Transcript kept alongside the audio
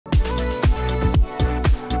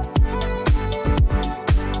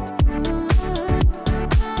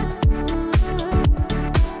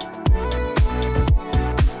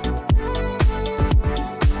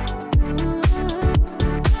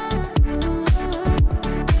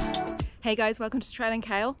Hey guys, welcome to Trail and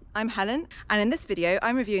Kale. I'm Helen, and in this video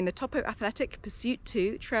I'm reviewing the Topo Athletic Pursuit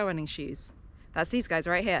 2 trail running shoes. That's these guys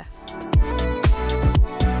right here.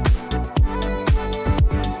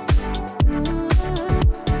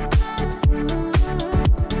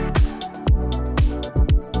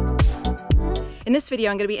 In this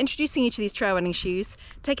video I'm going to be introducing you to these trail running shoes,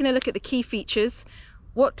 taking a look at the key features,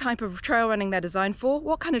 what type of trail running they're designed for,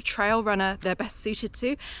 what kind of trail runner they're best suited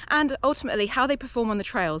to, and ultimately how they perform on the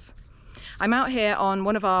trails. I'm out here on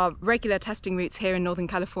one of our regular testing routes here in Northern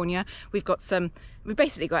California. We've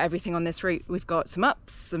basically got everything on this route. We've got some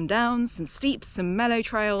ups, some downs, some steeps, some mellow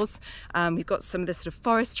trails. We've got some of this sort of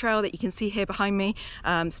forest trail that you can see here behind me,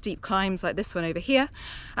 steep climbs like this one over here,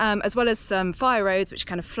 as well as some fire roads, which are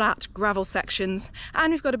kind of flat gravel sections.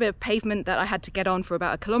 And we've got a bit of pavement that I had to get on for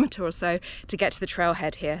about 1 kilometre or so to get to the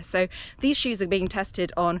trailhead here. So these shoes are being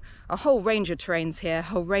tested on a whole range of terrains here, a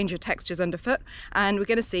whole range of textures underfoot, and we're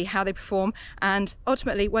going to see how they perform and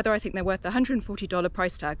ultimately whether I think they're worth the $140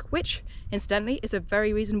 price tag, which incidentally is a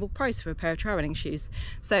very reasonable price for a pair of trail running shoes.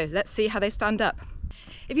 So let's see how they stand up.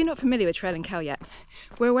 If you're not familiar with Trail and Kale yet,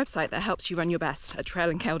 we're a website that helps you run your best at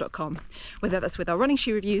trailandkale.com, whether that's with our running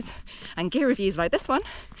shoe reviews and gear reviews like this one,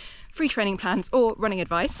 free training plans or running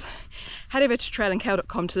advice. Head over to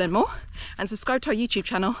trailandkale.com to learn more and subscribe to our YouTube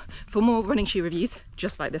channel for more running shoe reviews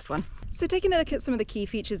just like this one. So taking a look at some of the key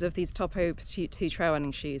features of these Topo Pursuit 2 trail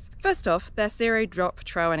running shoes. First off, they're zero drop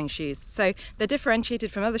trail running shoes. So they're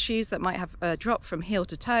differentiated from other shoes that might have a drop from heel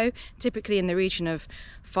to toe, typically in the region of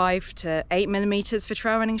 5 to 8 millimeters for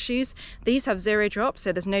trail running shoes. These have zero drop,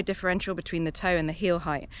 so there's no differential between the toe and the heel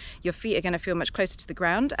height. Your feet are going to feel much closer to the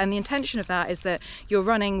ground, and the intention of that is that you're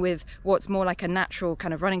running with what's more like a natural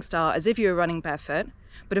kind of running style, as if you were running barefoot.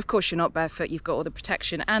 But of course you're not barefoot, you've got all the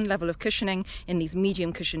protection and level of cushioning in these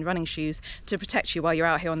medium cushioned running shoes to protect you while you're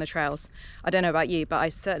out here on the trails. I don't know about you, but I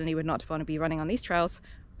certainly would not want to be running on these trails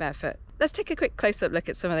barefoot. Let's take a quick close-up look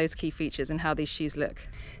at some of those key features and how these shoes look.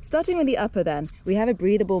 Starting with the upper then, we have a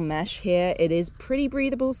breathable mesh here. It is pretty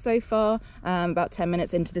breathable so far, about 10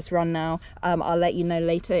 minutes into this run now. I'll let you know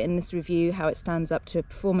later in this review how it stands up to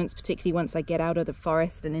performance, particularly once I get out of the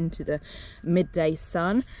forest and into the midday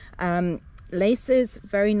sun. Laces,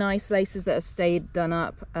 very nice laces that have stayed done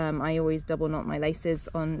up. I always double knot my laces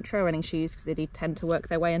on trail running shoes because they do tend to work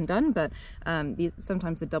their way undone, but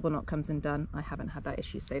sometimes the double knot comes undone. I haven't had that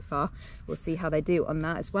issue so far. We'll see how they do on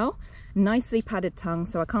that as well. Nicely padded tongue,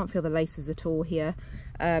 so I can't feel the laces at all here.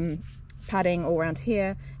 Padding all around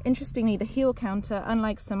here. Interestingly, the heel counter,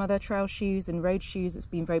 unlike some other trail shoes and road shoes, it's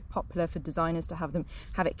been very popular for designers to have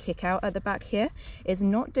it kick out at the back here, is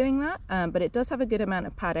not doing that, but it does have a good amount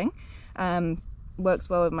of padding. Works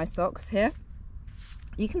well with my socks here.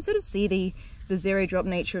 You can sort of see the zero drop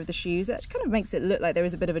nature of the shoes. It kind of makes it look like there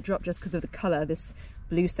is a bit of a drop just because of the color. This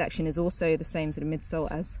blue section is also the same sort of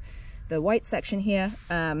midsole as the white section here.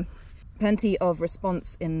 Plenty of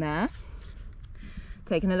response in there.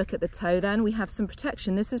 Taking a look at the toe then, we have some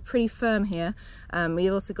protection. This is pretty firm here.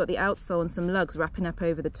 We've also got the outsole and some lugs wrapping up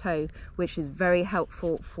over the toe, which is very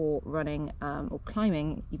helpful for running or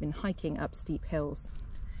climbing, even hiking up steep hills.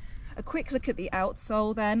 A quick look at the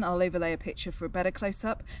outsole then. I'll overlay a picture for a better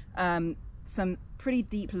close-up. Some pretty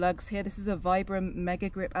deep lugs here. This is a Vibram Mega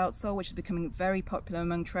Grip outsole, which is becoming very popular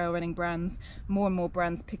among trail running brands. More and more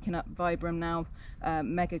brands picking up Vibram now,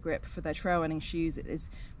 Mega Grip for their trail running shoes. It is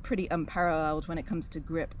pretty unparalleled when it comes to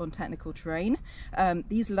grip on technical terrain.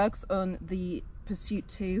 These lugs on the Pursuit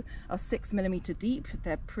 2 are 6 millimeter deep.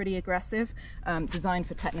 They're pretty aggressive, designed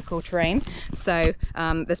for technical terrain. So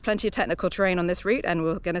there's plenty of technical terrain on this route, and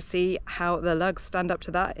we're going to see how the lugs stand up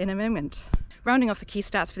to that in a moment. Rounding off the key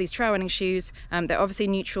stats for these trail running shoes, they're obviously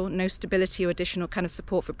neutral, no stability or additional kind of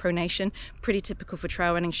support for pronation. Pretty typical for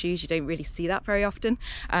trail running shoes, you don't really see that very often.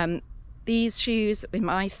 These shoes in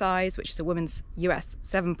my size, which is a women's US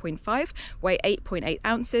 7.5, weigh 8.8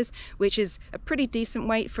 ounces, which is a pretty decent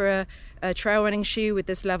weight for a trail running shoe with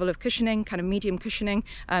this level of cushioning, kind of medium cushioning.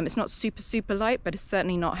 It's not super light, but it's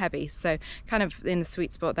certainly not heavy. So kind of in the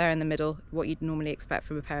sweet spot there in the middle, what you'd normally expect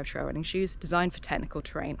from a pair of trail running shoes, designed for technical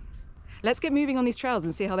terrain. Let's get moving on these trails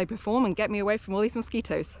and see how they perform and get me away from all these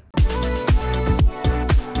mosquitoes.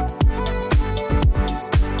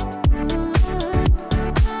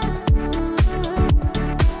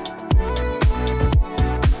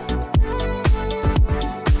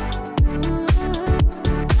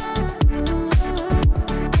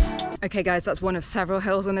 Okay guys, that's one of several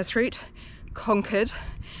hills on this route. Conquered.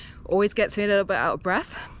 Always gets me a little bit out of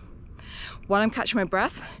breath. While I'm catching my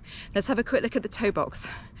breath, let's have a quick look at the toe box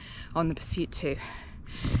on the Pursuit 2.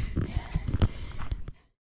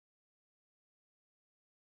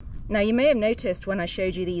 Now you may have noticed when I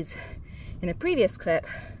showed you these in a previous clip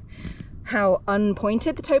how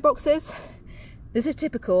unpointed the toe box is. This is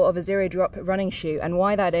typical of a zero drop running shoe, and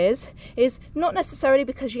why that is not necessarily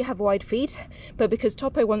because you have wide feet, but because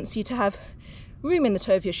Topo wants you to have room in the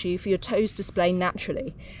toe of your shoe for your toes to display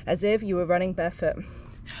naturally, as if you were running barefoot.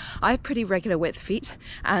 I have pretty regular width feet,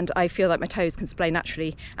 and I feel like my toes can display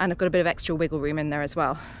naturally, and I've got a bit of extra wiggle room in there as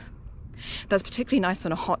well. That's particularly nice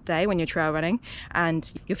on a hot day when you're trail running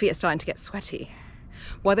and your feet are starting to get sweaty.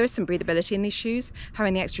 While there is some breathability in these shoes,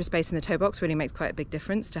 having the extra space in the toe box really makes quite a big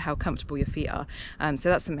difference to how comfortable your feet are. So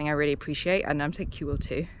that's something I really appreciate, and I think you will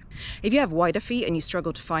too. If you have wider feet and you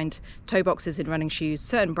struggle to find toe boxes in running shoes,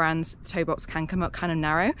 certain brands' toe box can come up kind of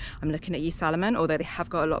narrow. I'm looking at 𝙍𝙐𝙉, although they have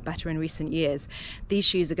got a lot better in recent years. These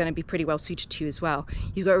shoes are going to be pretty well suited to you as well.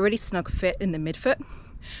 You've got a really snug fit in the midfoot,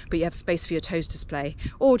 but you have space for your toes to display,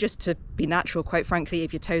 or just to be natural, quite frankly.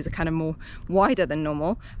 If your toes are kind of more wider than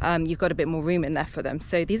normal, you've got a bit more room in there for them.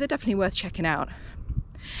 So these are definitely worth checking out.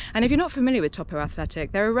 And if you're not familiar with Topo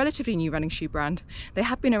Athletic, they're a relatively new running shoe brand. They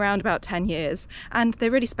have been around about 10 years, and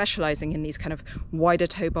they're really specializing in these kind of wider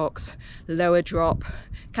toe box, lower drop,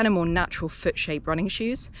 kind of more natural foot shape running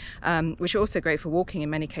shoes, which are also great for walking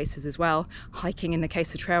in many cases as well, hiking in the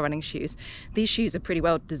case of trail running shoes. These shoes are pretty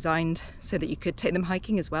well designed so that you could take them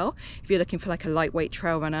hiking as well, if you're looking for like a lightweight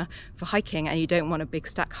trail runner for hiking and you don't want a big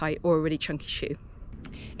stack height or a really chunky shoe.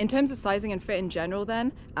 In terms of sizing and fit in general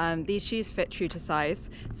then, these shoes fit true to size.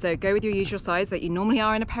 So go with your usual size that you normally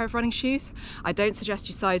are in a pair of running shoes. I don't suggest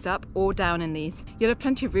you size up or down in these. You'll have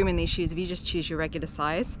plenty of room in these shoes if you just choose your regular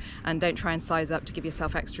size, and don't try and size up to give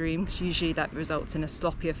yourself extra room, because usually that results in a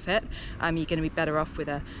sloppier fit. You're going to be better off with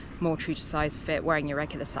a more true to size fit wearing your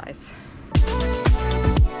regular size.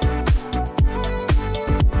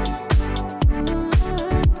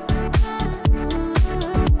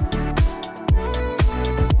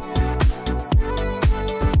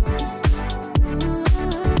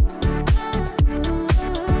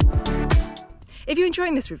 If you're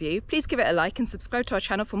enjoying this review, please give it a like and subscribe to our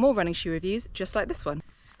channel for more running shoe reviews just like this one.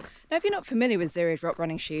 Now, if you're not familiar with zero drop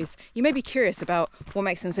running shoes, you may be curious about what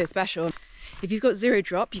makes them so special. If you've got zero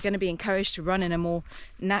drop, you're going to be encouraged to run in a more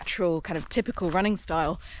natural, kind of typical running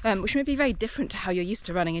style, which may be very different to how you're used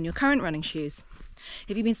to running in your current running shoes.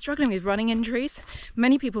 If you've been struggling with running injuries,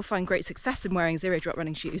 many people find great success in wearing zero drop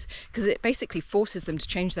running shoes because it basically forces them to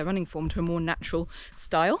change their running form to a more natural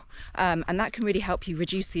style, and that can really help you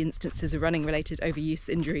reduce the instances of running related overuse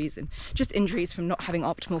injuries and just injuries from not having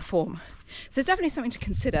optimal form. So it's definitely something to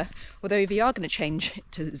consider, although if you are going to change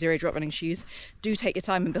to zero drop running shoes, do take your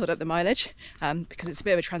time and build up the mileage, because it's a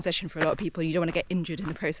bit of a transition for a lot of people and you don't want to get injured in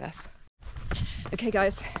the process. Okay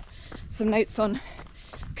guys, some notes on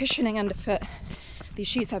cushioning underfoot. These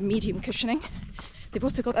shoes have medium cushioning. They've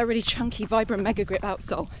also got that really chunky, vibrant Mega Grip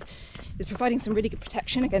outsole. It's providing some really good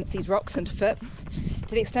protection against these rocks underfoot,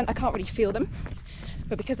 to the extent I can't really feel them.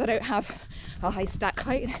 But because I don't have a high stack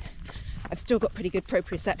height, I've still got pretty good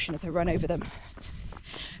proprioception as I run over them.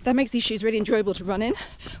 That makes these shoes really enjoyable to run in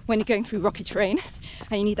when you're going through rocky terrain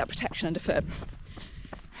and you need that protection underfoot.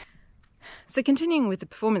 So continuing with the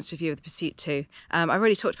performance review of the Pursuit 2, I've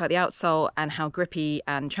already talked about the outsole and how grippy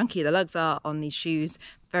and chunky the lugs are on these shoes.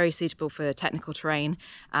 Very suitable for technical terrain,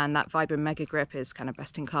 and that vibrant Mega Grip is kind of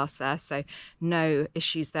best in class there, so no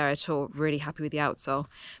issues there at all. Really happy with the outsole.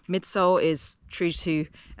 Midsole is true to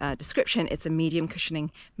description. It's a medium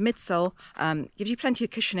cushioning midsole. Gives you plenty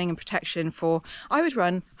of cushioning and protection for, I would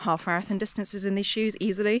run half marathon distances in these shoes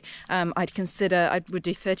easily. I would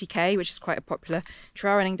do 30k, which is quite a popular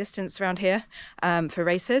trail running distance around here for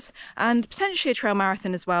races, and potentially a trail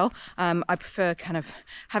marathon as well. I prefer kind of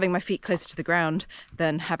having my feet closer to the ground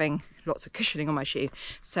than having lots of cushioning on my shoe.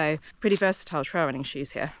 So pretty versatile trail running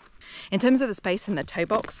shoes here. In terms of the space in the toe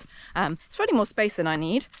box, it's probably more space than I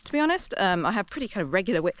need, to be honest. I have pretty kind of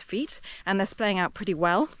regular width feet and they're splaying out pretty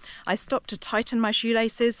well. I stopped to tighten my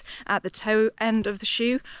shoelaces at the toe end of the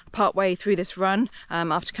shoe partway through this run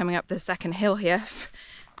after coming up the second hill here.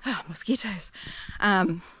 Mosquitoes.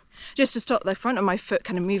 Just to stop the front of my foot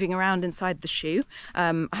kind of moving around inside the shoe.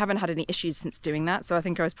 I haven't had any issues since doing that, so I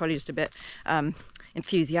think I was probably just a bit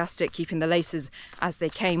enthusiastic keeping the laces as they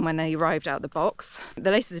came when they arrived out of the box. The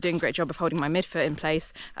laces are doing a great job of holding my midfoot in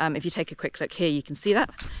place. If you take a quick look here, you can see that.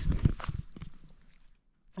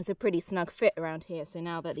 It's a pretty snug fit around here, so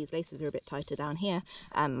now that these laces are a bit tighter down here,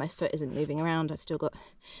 my foot isn't moving around. I've still got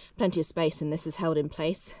plenty of space and this is held in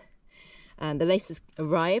place. The laces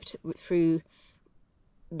arrived through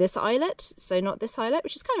this eyelet, so not this eyelet,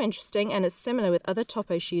 which is kind of interesting, and it's similar with other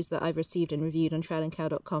Topo shoes that I've received and reviewed on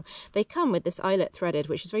trailandkale.com. They come with this eyelet threaded,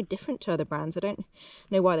 which is very different to other brands. I don't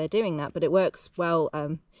know why they're doing that, but it works well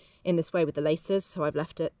in this way with the laces, so I've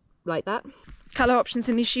left it like that. Colour options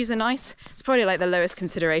in these shoes are nice. It's probably like the lowest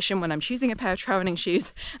consideration when I'm choosing a pair of trail running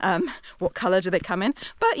shoes. What colour do they come in?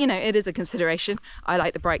 But you know, it is a consideration. I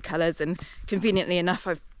like the bright colours, and conveniently enough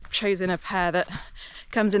I've chosen a pair that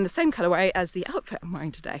comes in the same colourway as the outfit I'm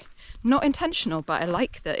wearing today. Not intentional, but I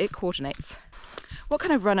like that it coordinates. What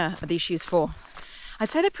kind of runner are these shoes for? I'd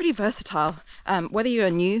say they're pretty versatile. Whether you're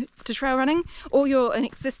new to trail running or you're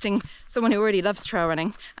someone who already loves trail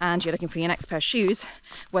running and you're looking for your next pair of shoes,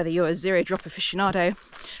 whether you're a zero drop aficionado,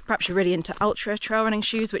 perhaps you're really into Altra trail running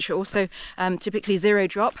shoes, which are also typically zero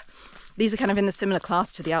drop. These are kind of in the similar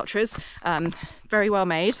class to the Altras. Very well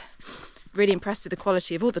made. Really impressed with the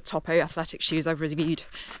quality of all the Topo Athletic shoes I've reviewed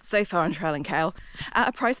so far on Trail and Kale. At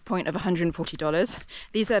a price point of $140,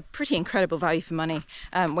 these are pretty incredible value for money.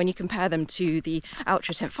 When you compare them to the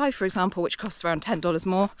Altra Temp 5, for example, which costs around $10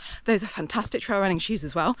 more. Those are fantastic trail running shoes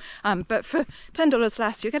as well. But for $10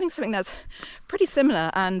 less, you're getting something that's pretty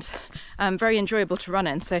similar and very enjoyable to run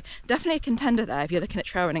in. So definitely a contender there if you're looking at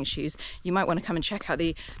trail running shoes. You might want to come and check out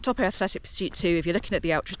the Topo Athletic Pursuit 2 if you're looking at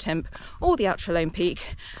the Altra Temp or the Altra Lone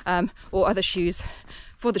Peak, or other shoes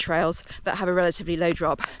for the trails that have a relatively low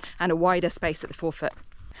drop and a wider space at the forefoot.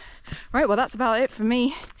 Right, well that's about it for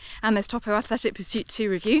me and this Topo Athletic Pursuit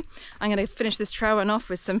 2 review. I'm going to finish this trail run off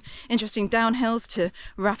with some interesting downhills to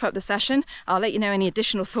wrap up the session. I'll let you know any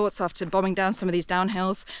additional thoughts after bombing down some of these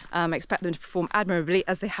downhills. I expect them to perform admirably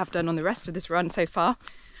as they have done on the rest of this run so far.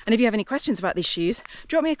 And if you have any questions about these shoes,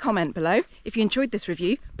 drop me a comment below. If you enjoyed this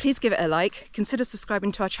review, please give it a like. Consider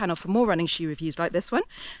subscribing to our channel for more running shoe reviews like this one.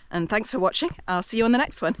 And thanks for watching. I'll see you on the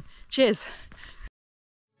next one. Cheers.